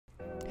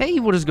Hey,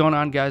 what is going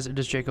on, guys? It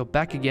is Jacob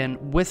back again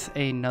with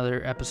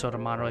another episode of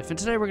Modern Life, and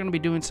today we're going to be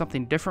doing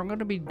something different. We're going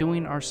to be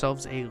doing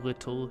ourselves a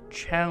little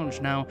challenge.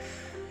 Now,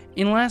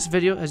 in the last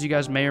video, as you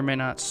guys may or may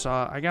not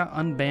saw, I got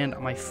unbanned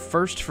on my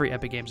first free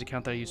Epic Games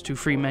account that I used 2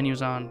 free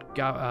menus on,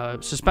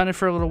 got suspended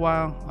for a little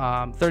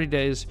while, 30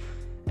 days,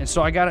 and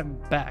so I got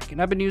it back,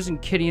 and I've been using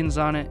Kidians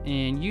on it,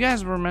 and you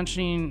guys were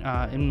mentioning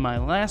in my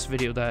last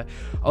video that,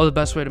 oh, the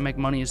best way to make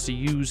money is to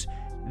use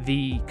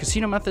the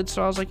casino method.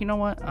 So I was like, you know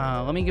what,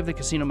 let me give the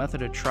casino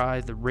method a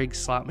try, the rig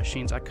slot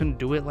machines. I couldn't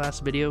do it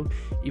last video,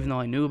 even though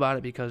I knew about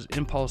it, because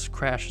Impulse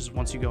crashes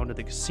once you go into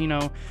the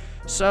casino.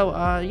 So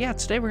yeah,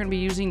 today we're going to be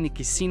using the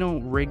casino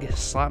rig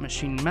slot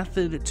machine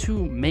method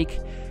to make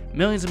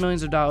millions and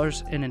millions of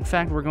dollars, and in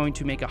fact we're going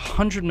to make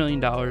 $100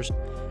 million.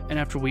 And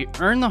after we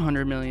earn the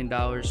 $100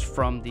 million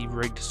from the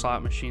rigged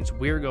slot machines,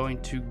 we're going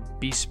to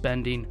be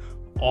spending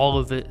all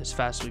of it as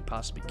fast as we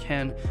possibly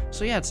can.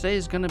 So yeah, today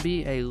is going to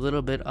be a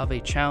little bit of a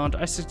challenge.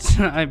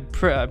 I'm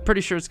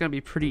pretty sure it's going to be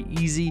pretty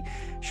easy.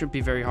 Shouldn't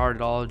be very hard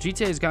at all.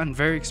 GTA has gotten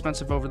very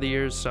expensive over the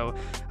years, so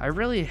I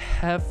really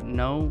have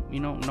no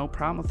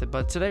problem with it.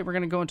 But today we're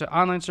going to go into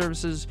online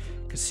services,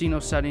 casino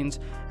settings,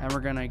 and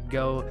we're going to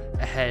go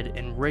ahead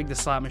and rig the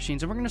slot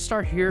machines. And we're going to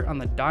start here on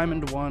the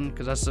diamond one,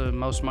 because that's the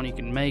most money you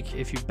can make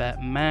if you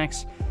bet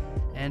max.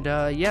 And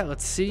yeah,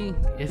 let's see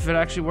if it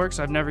actually works.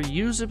 I've never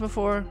used it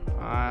before.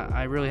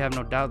 I really have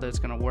no doubt that it's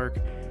gonna work.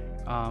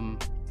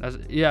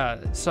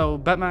 Yeah, so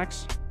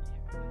BetMax,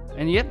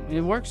 and yep,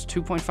 it works.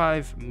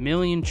 2.5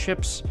 million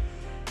chips.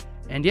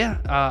 And yeah,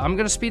 I'm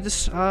gonna speed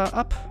this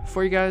up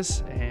for you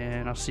guys,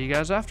 and I'll see you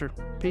guys after.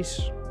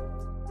 Peace.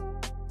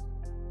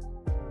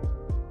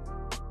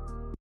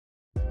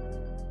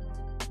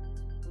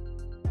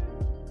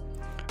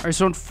 Alright,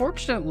 so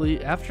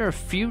unfortunately, after a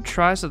few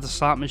tries of the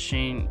slot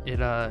machine,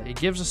 it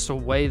gives us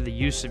away the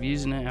use of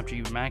using it after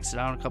you max it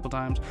out a couple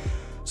times.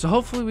 So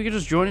hopefully we can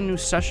just join a new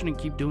session and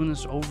keep doing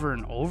this over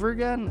and over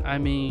again. I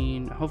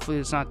mean, hopefully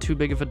it's not too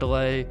big of a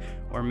delay,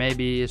 or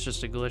maybe it's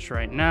just a glitch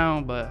right now,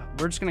 but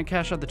we're just going to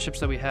cash out the chips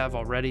that we have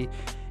already.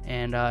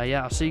 And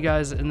yeah, I'll see you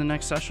guys in the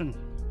next session.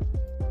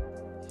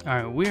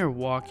 Alright, we are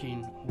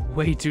walking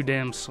way too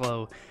damn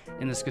slow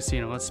in this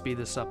casino. Let's speed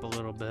this up a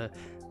little bit.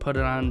 Put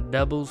it on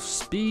double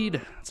speed.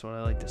 That's what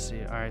I like to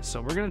see. All right,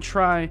 so we're gonna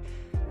try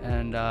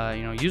and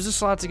use the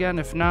slots again.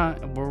 If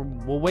not,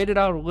 we'll wait it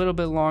out a little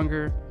bit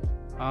longer.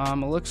 It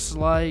looks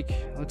like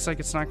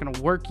it's not gonna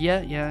work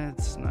yet. Yeah,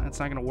 it's not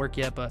gonna work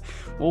yet, but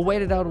we'll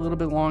wait it out a little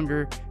bit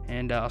longer,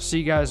 and I'll see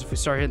you guys if we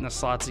start hitting the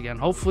slots again.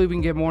 Hopefully we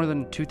can get more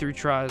than 2-3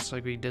 tries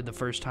like we did the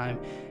first time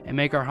and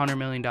make our $100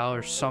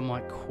 million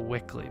somewhat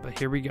quickly. But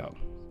here we go.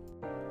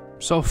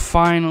 So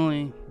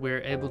finally,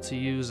 we're able to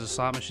use the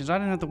slot machines. I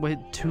didn't have to wait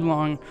too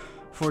long,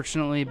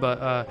 fortunately,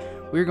 but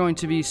we're going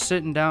to be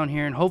sitting down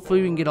here, and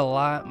hopefully we can get a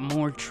lot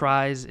more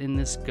tries in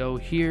this go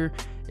here.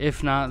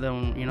 If not,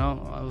 then,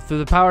 through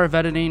the power of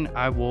editing,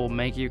 I will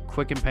make it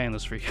quick and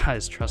painless for you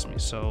guys, trust me.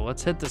 So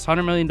let's hit this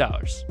 $100 million.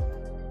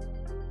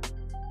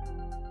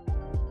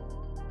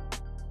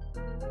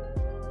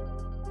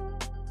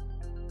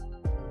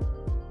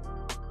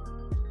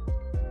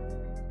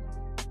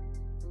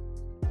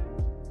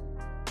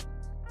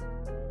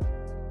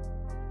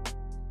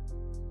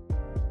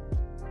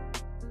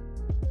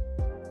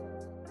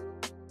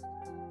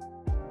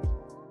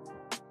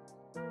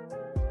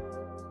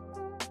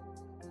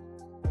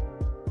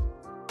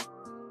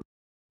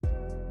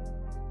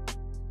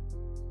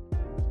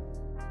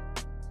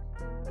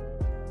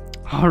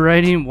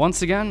 Alrighty,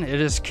 once again, it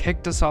has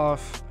kicked us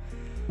off,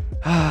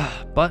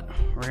 but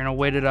we're going to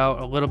wait it out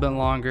a little bit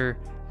longer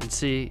and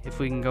see if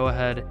we can go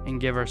ahead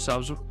and give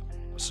ourselves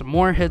some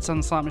more hits on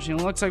the slot machine.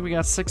 It looks like we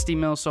got 60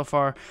 mil so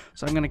far,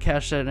 so I'm going to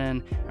cash that in,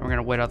 and we're going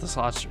to wait out the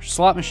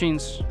slot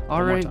machines.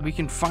 Alright, we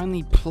can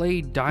finally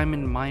play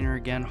Diamond Miner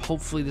again.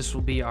 Hopefully this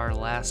will be our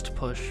last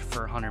push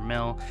for 100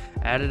 mil.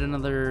 Added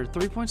another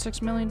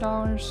 $3.6 million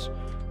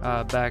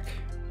back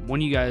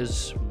when you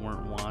guys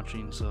weren't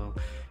watching, so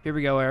here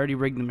we go. I already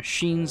rigged the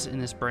machines in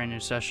this brand new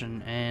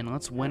session, and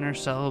let's win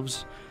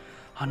ourselves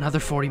another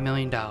 $40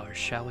 million,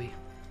 shall we?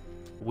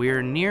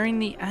 We're nearing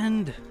the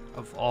end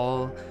of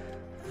all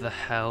the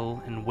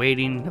hell and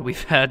waiting that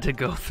we've had to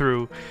go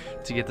through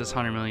to get this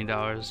 $100 million.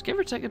 Give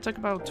or take, it took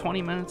about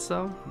 20 minutes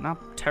though.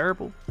 Not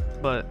terrible,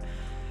 but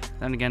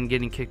then again,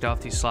 getting kicked off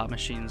these slot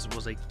machines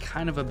was a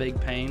kind of a big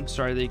pain.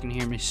 Sorry that you can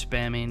hear me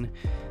spamming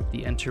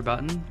the enter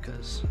button,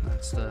 because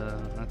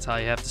that's how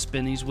you have to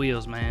spin these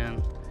wheels,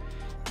 man.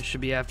 It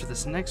should be after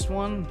this next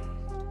one.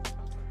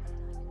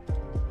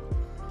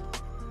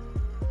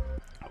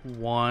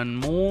 One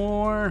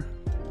more.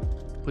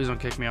 Please don't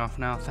kick me off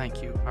now.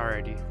 Thank you.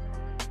 Alrighty.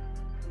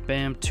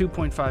 Bam,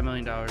 $2.5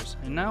 million.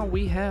 And now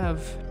we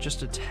have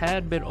just a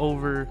tad bit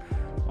over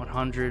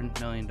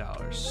 $100 million.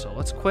 So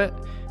let's quit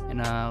and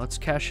let's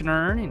cash in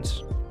our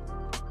earnings.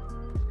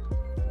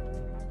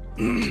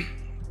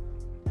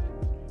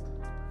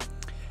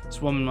 This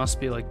woman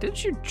must be like,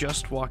 didn't you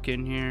just walk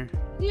in here?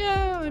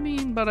 Yeah, I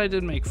mean, but I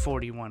did make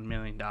 $41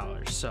 million.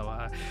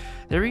 So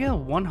there we go,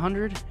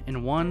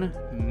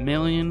 $101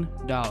 million.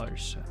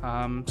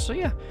 So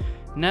yeah,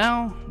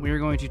 now we're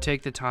going to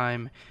take the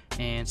time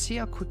and see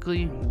how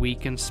quickly we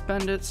can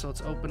spend it. So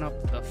let's open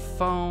up the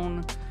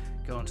phone,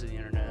 go into the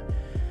internet,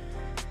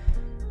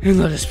 and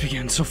let us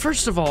begin. So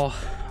first of all,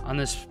 on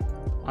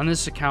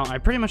this account, I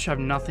pretty much have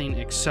nothing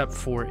except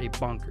for a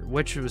bunker,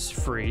 which was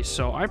free.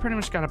 So I pretty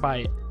much got to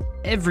buy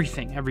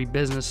everything, every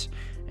business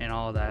and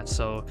all of that.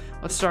 So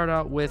let's start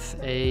out with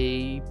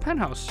a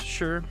penthouse.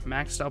 Sure,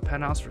 maxed out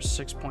penthouse for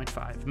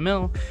 6.5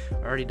 mil,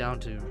 already down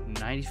to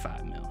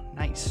 95 mil.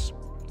 Nice.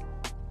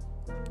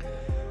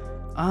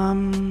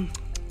 All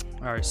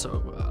right, so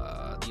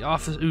the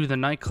office, the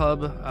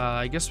nightclub.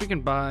 I guess we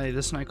can buy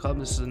this nightclub.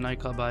 This is a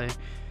nightclub I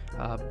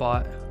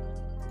bought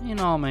in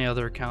all my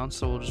other accounts,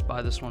 so we'll just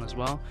buy this one as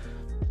well.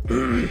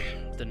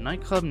 The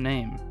nightclub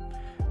name,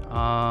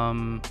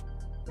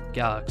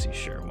 Galaxy,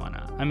 sure, why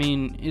not? I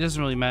mean, it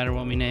doesn't really matter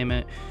what we name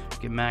it.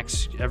 Get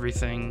max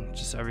everything,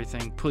 just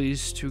everything.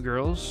 Please, 2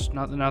 girls.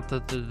 Not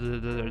that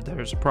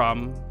there's a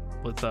problem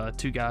with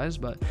 2 guys,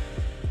 but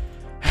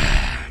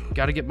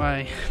gotta get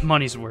my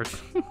money's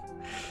worth. All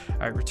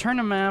right, return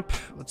a map.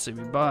 Let's see,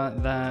 we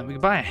bought that. We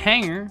could buy a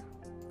hangar.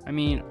 I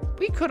mean,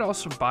 we could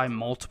also buy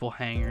multiple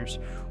hangars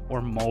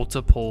or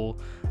multiple,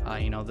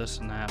 this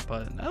and that,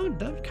 but that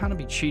would kind of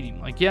be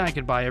cheating. Like, yeah, I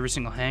could buy every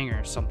single hangar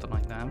or something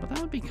like that, but that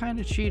would be kind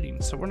of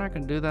cheating. So we're not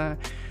going to do that.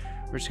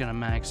 We're just going to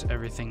max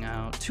everything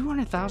out.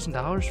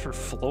 $200,000 for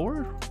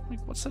floor?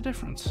 Like, what's the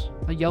difference?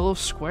 A yellow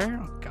square?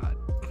 Oh, God.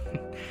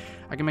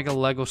 I can make a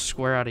Lego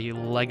square out of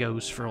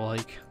Legos for,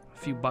 like, a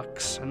few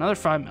bucks. Another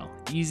 5 mil.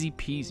 Easy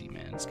peasy,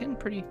 man. It's getting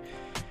pretty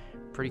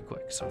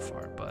quick so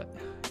far, but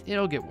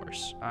it'll get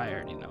worse. I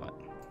already know it.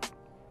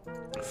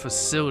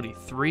 Facility,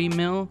 3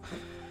 mil.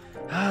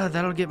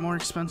 That'll get more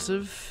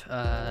expensive.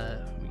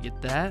 We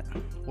get that.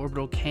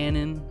 Orbital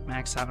cannon,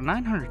 max out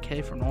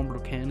 900k for an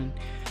orbital cannon.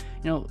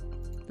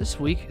 This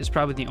week is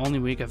probably the only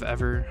week I've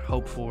ever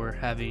hoped for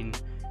having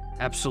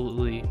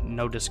absolutely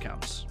no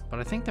discounts, but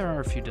I think there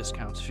are a few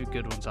discounts, a few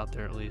good ones out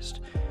there at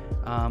least.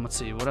 Let's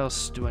see, what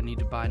else do I need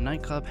to buy?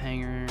 Nightclub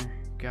hangar,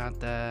 got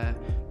that.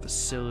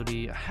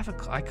 Facility,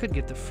 I could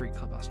get the free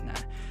clubhouse. Nah,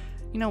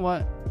 you know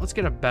what, let's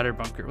get a better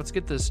bunker. Let's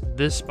get this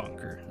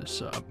bunker,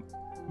 this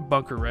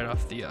bunker right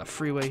off the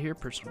freeway here.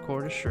 Personal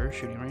quarters, sure.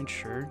 Shooting range,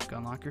 sure.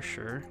 Gun locker,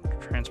 sure.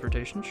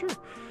 Transportation, sure.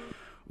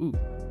 Ooh,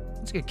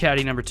 let's get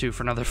caddy number 2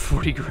 for another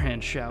 40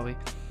 grand, shall we?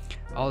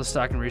 All the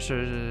stock and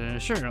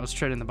research, sure. Let's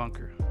trade in the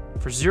bunker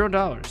for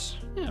 $0.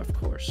 Yeah, of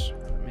course.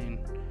 I mean,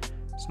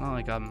 it's not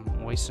like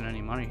I'm wasting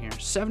any money here.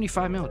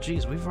 75 mil,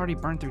 geez, we've already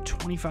burned through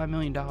 $25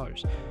 million.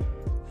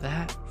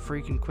 That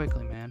freaking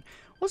quickly, man.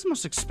 What's the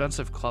most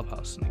expensive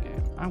clubhouse in the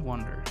game? I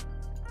wonder.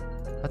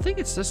 I think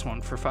it's this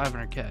one for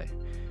 500k.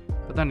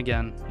 But then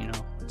again,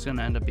 it's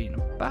gonna end up being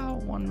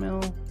about 1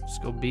 mil. Let's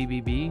go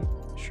BBB,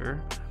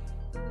 sure.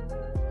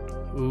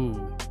 Ooh,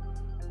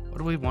 what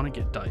do we want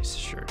to get? Dice,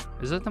 sure.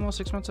 Is that the most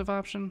expensive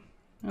option?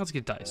 Let's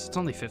get dice. It's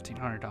only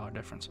 $1,500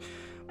 difference.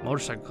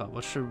 Motorcycle club.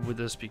 What would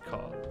this be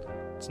called?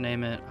 Let's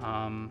name it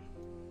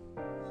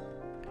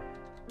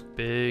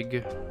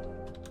Big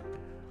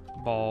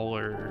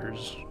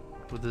Ballers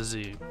with a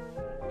Z.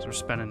 So we're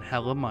spending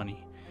hella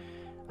money.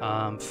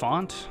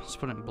 Font, let's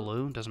put it in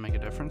blue. Doesn't make a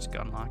difference.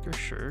 Gun locker,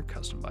 sure.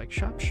 Custom bike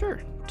shop,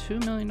 sure.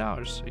 $2 million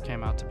it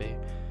came out to be.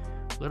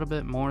 A little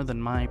bit more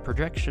than my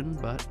projection,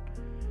 but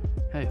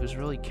hey, who's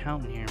really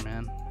counting here,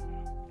 man?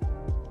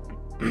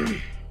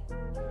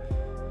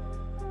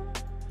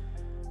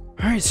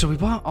 Alright, so we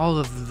bought all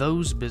of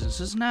those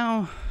businesses.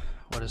 Now,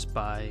 let us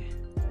buy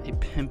a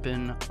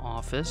pimpin'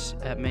 office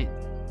at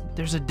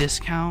There's a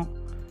discount.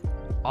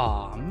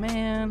 Aw,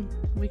 man.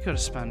 We could have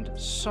spent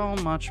so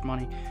much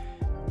money.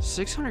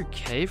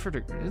 600k for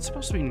it's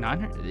supposed to be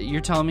 900.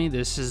 You're telling me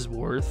this is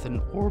worth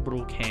an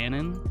orbital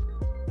cannon?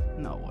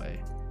 No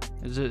way.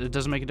 It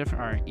doesn't make a difference.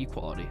 All right,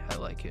 equality. I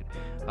like it.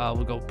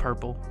 We'll go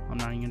purple. I'm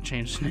not even gonna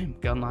change the name.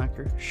 Gun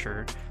locker,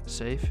 sure.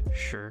 Safe,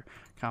 sure.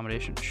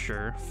 Accommodation,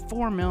 sure.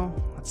 4 mil.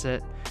 That's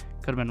it.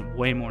 Could have been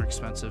way more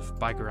expensive.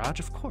 Buy garage,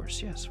 of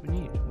course. Yes, we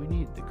need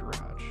the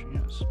garage.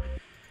 Yes.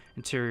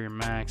 Interior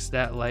max.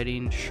 That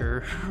lighting,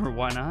 sure.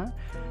 Why not?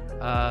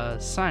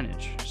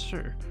 Signage,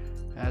 sure.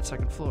 Add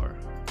second floor.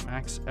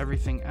 Max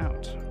everything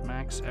out.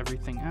 Max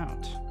everything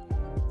out.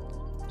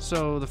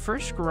 So the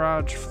first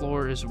garage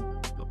floor is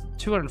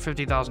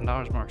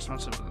 $250,000 more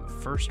expensive than the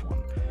first one.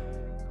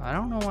 I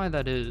don't know why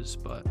that is,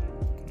 but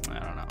I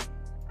don't know.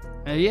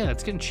 Yeah,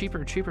 it's getting cheaper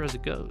and cheaper as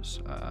it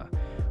goes.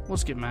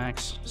 Let's get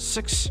max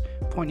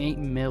 6.8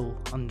 mil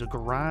on the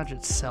garage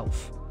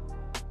itself.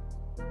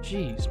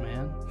 Jeez,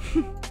 man.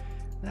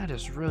 That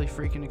is really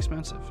freaking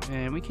expensive.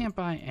 And we can't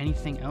buy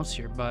anything else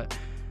here, but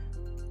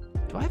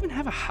do I even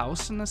have a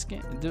house in this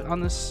game? On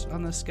this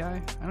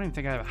guy? I don't even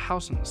think I have a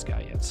house in this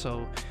guy yet.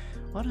 So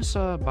let us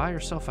buy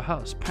yourself a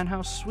house.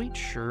 Penthouse suite?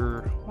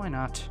 Sure. Why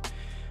not?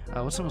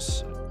 What's the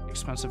most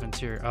expensive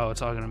interior? Oh,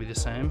 it's all going to be the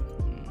same?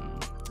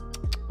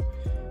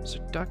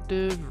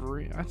 Seductive.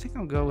 I think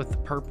I'll go with the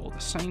purple. The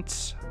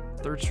Saints.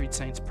 3rd Street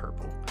Saints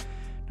purple.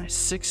 Nice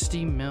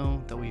 60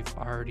 mil that we've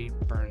already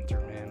burned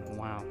through, man.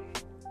 Wow.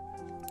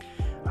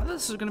 I thought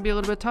this was going to be a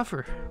little bit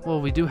tougher. Well,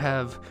 we do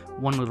have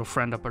one little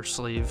friend up our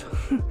sleeve.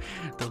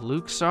 The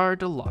Luxar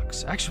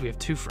Deluxe. Actually, we have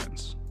 2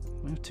 friends.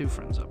 We have 2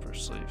 friends up our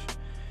sleeve.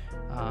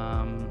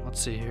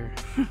 Let's see here.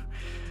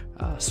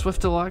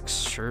 Swift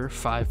Deluxe. Sure.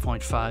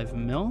 5.5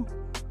 mil.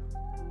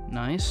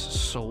 Nice.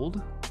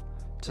 Sold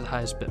to the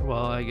highest bid.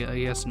 Well, I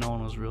guess no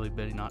one was really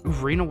bidding on.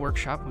 Arena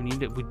Workshop. We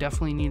need it. We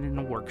definitely need it in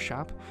a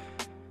workshop.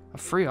 A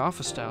free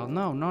office style.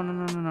 No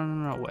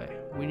way.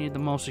 We need the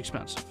most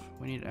expensive.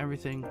 We need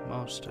everything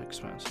most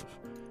expensive.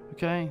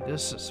 Okay,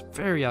 this is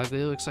very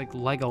ugly. It looks like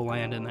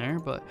Legoland in there,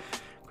 but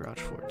garage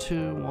 4,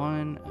 2,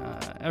 1.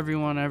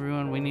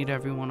 Everyone. We need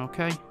everyone.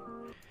 Okay.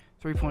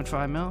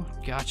 3.5 mil.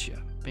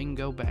 Gotcha.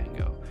 Bingo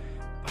bango.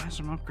 Buy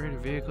some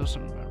upgraded vehicles,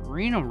 some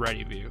arena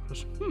ready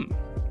vehicles.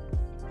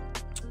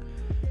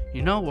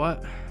 You know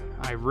what?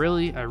 I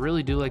really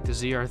do like the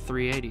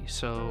ZR380.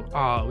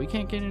 So, we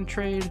can't get in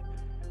trade.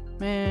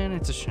 Man,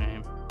 it's a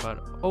shame,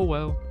 but oh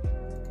well.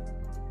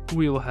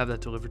 We will have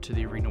that delivered to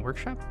the Arena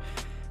Workshop.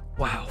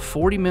 Wow,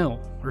 40 mil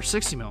or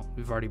 60 mil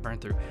we've already burned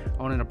through.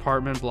 Own an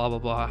apartment, blah blah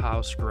blah,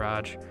 house,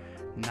 garage.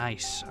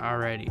 Nice.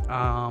 Alrighty.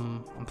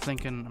 I'm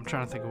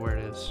trying to think of where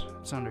it is.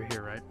 It's under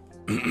here, right?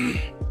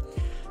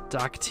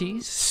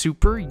 Docketies,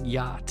 super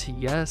yacht.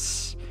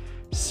 Yes,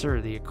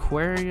 sir. The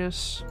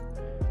Aquarius.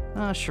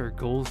 Sure.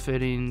 Gold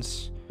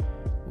fittings.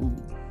 Ooh,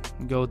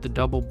 go with the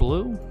double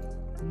blue.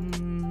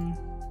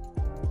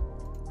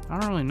 I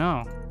don't really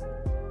know.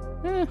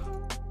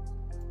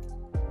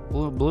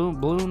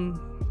 Blue,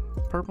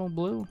 purple,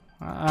 blue.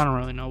 I don't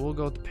really know. We'll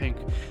go with the pink.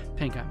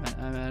 Pink. I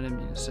didn't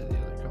mean to say the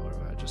other color.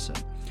 I just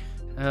said.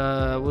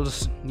 We'll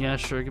just. Yeah,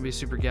 sure. It can be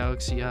Super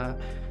Galaxy. Yeah.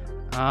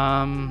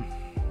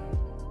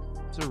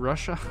 Is there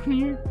Russia on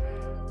here?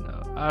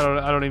 No.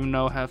 I don't even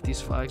know half these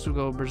flags. We'll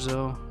go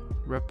Brazil.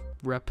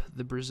 Rep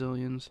the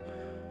Brazilians.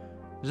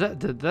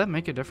 Did that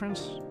make a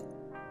difference?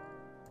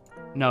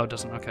 No, it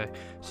doesn't. Okay.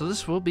 So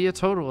this will be a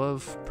total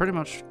of pretty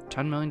much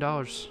 $10 million.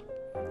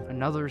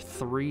 Another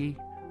 30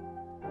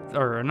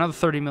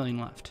 million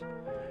left.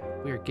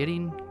 We are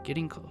getting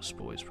close,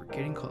 boys. We're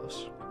getting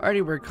close.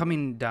 Alrighty, we're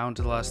coming down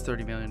to the last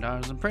 $30 million.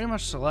 And pretty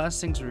much the last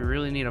things we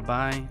really need to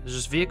buy is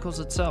just vehicles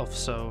itself.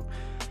 So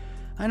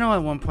I know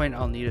at one point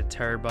I'll need a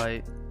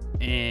terabyte.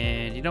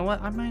 And you know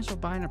what? I might as well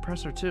buy an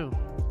oppressor too.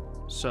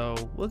 So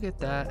we'll get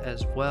that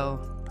as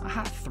well.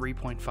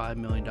 $3.5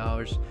 million.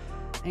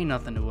 Ain't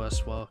nothing to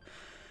us. Well,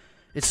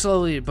 it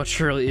slowly but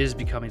surely is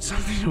becoming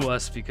something to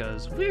us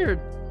because we're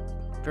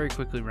very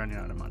quickly running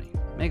out of money.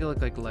 Make it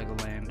look like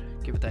Legoland.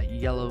 Give it that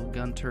yellow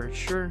gun turret.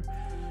 Sure.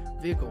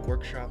 Vehicle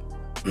workshop.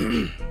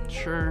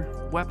 Sure.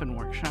 Weapon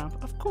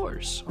workshop. Of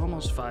course.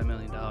 Almost $5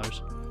 million.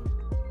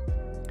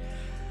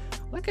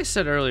 Like I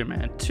said earlier,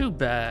 man, too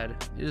bad.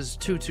 It is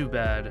too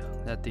bad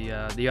that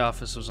the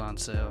office was on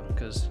sale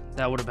because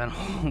that would have been a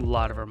whole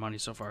lot of our money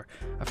so far.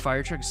 A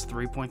fire truck is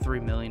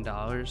 $3.3 million.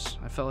 I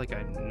felt like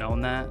I'd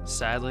known that.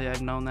 Sadly,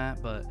 I'd known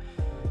that, but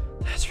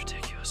that's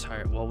ridiculous. All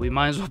right, well, we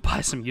might as well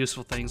buy some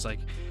useful things like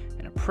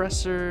an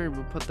oppressor.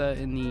 We'll put that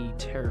in the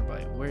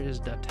terabyte. Where is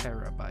the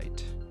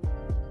terabyte?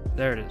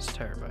 There it is,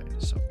 terabyte.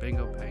 So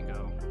bingo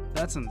bango.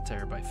 That's in the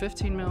terabyte.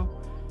 15 mil.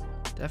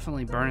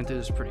 Definitely burning through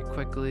this pretty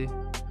quickly.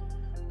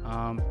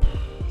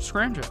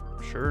 Scramjet,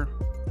 sure,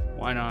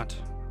 why not?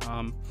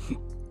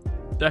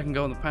 That can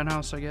go in the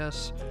penthouse, I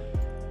guess.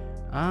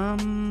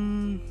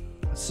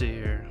 Let's see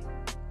here.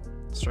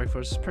 Strike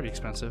Force is pretty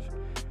expensive.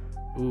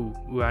 Ooh,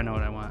 I know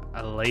what I want.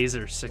 A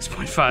laser,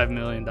 $6.5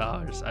 million.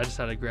 I just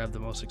had to grab the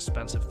most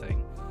expensive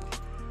thing.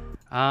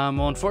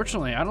 Well,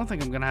 unfortunately, I don't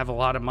think I'm gonna have a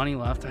lot of money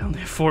left. I only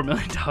have $4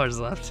 million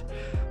left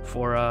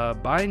for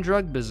buying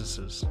drug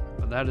businesses,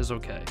 but that is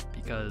okay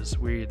because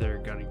we're either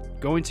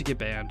going to get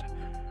banned.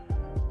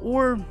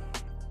 Or, we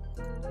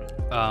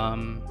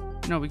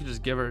could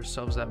just give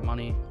ourselves that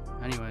money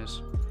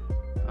anyways.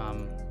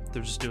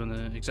 They're just doing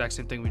the exact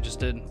same thing we just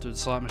did through the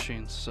slot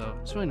machines, so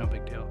it's really no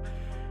big deal.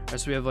 Alright,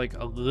 so we have like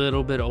a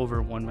little bit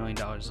over $1 million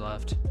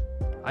left.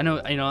 I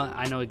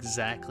know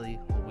exactly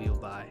what we will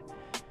buy.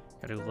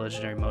 Got a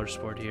Legendary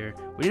Motorsport here.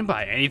 We didn't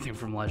buy anything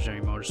from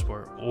Legendary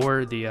Motorsport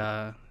or the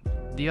other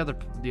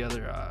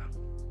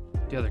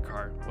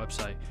car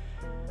website.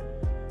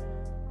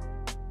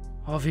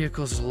 All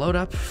vehicles load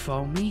up,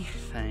 foamy,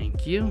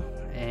 thank you.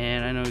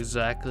 And I know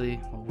exactly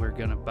what we're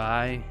gonna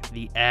buy.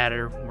 The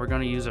adder. We're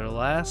gonna use our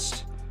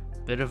last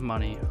bit of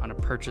money on a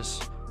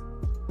purchase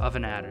of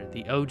an adder,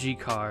 the OG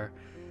car.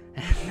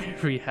 And there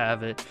we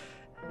have it.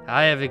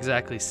 I have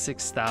exactly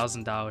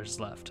 $6,000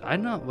 left.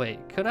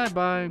 Could I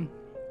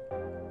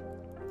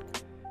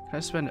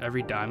spend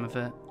every dime of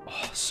it?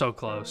 Oh, so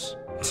close.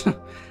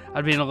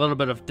 I'd be in a little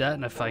bit of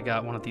debt if I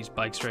got one of these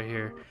bikes right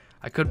here.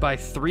 I could buy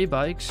 3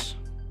 bikes.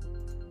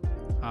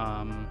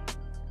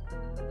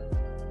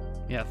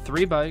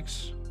 3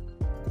 bikes,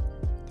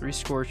 3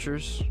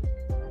 Scorchers.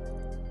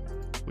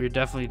 We're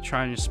definitely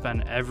trying to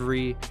spend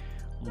every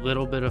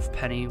little bit of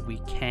penny we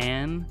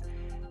can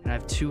and I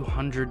have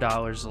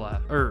 $200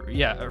 left, or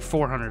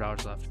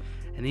 $400 left,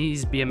 and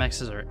these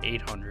BMXs are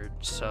 $800.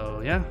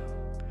 So yeah,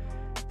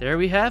 there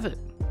we have it.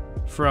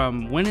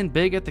 From winning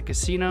big at the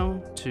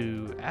casino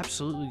to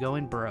absolutely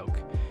going broke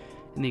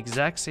in the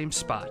exact same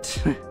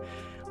spot.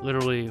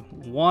 Literally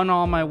won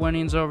all my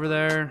winnings over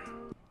there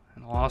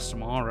and lost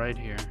them all right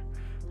here.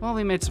 Well,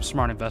 we made some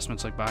smart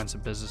investments like buying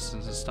some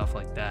businesses and stuff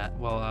like that.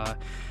 Well,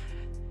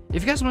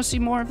 if you guys want to see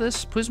more of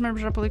this, please remember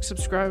to drop a like,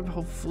 subscribe.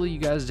 Hopefully you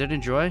guys did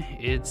enjoy.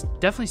 It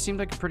definitely seemed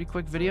like a pretty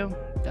quick video.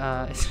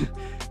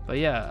 But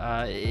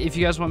yeah, if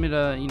you guys want me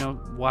to,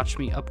 watch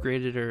me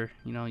upgrade it or,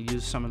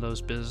 use some of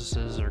those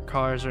businesses or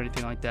cars or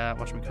anything like that,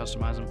 watch me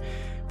customize them,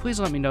 please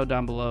let me know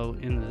down below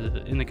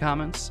in the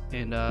comments.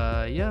 And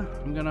yeah,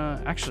 I'm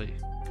gonna actually,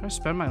 can I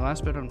spend my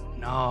last bit on?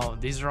 No,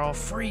 these are all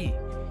free.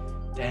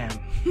 Damn.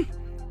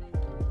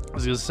 I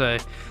was gonna say I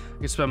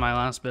could spend my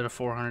last bit of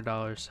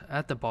 $400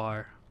 at the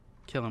bar,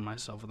 killing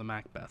myself with a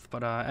Macbeth.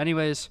 But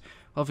anyways,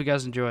 hope you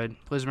guys enjoyed.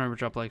 Please remember to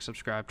drop a like,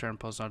 subscribe, turn on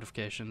post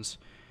notifications.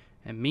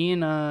 And me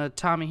and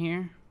Tommy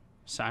here,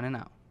 signing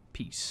out.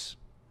 Peace.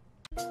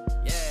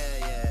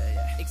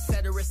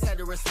 Etc.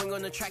 Swing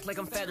on the track like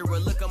I'm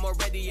Federer. Look, I'm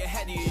already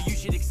ahead of you. You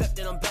should accept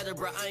that I'm better,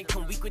 bro. I ain't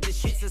come weak with this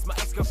shit since my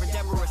ex-girlfriend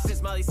Deborah.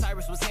 Since Miley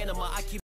Cyrus was Hannah, I keep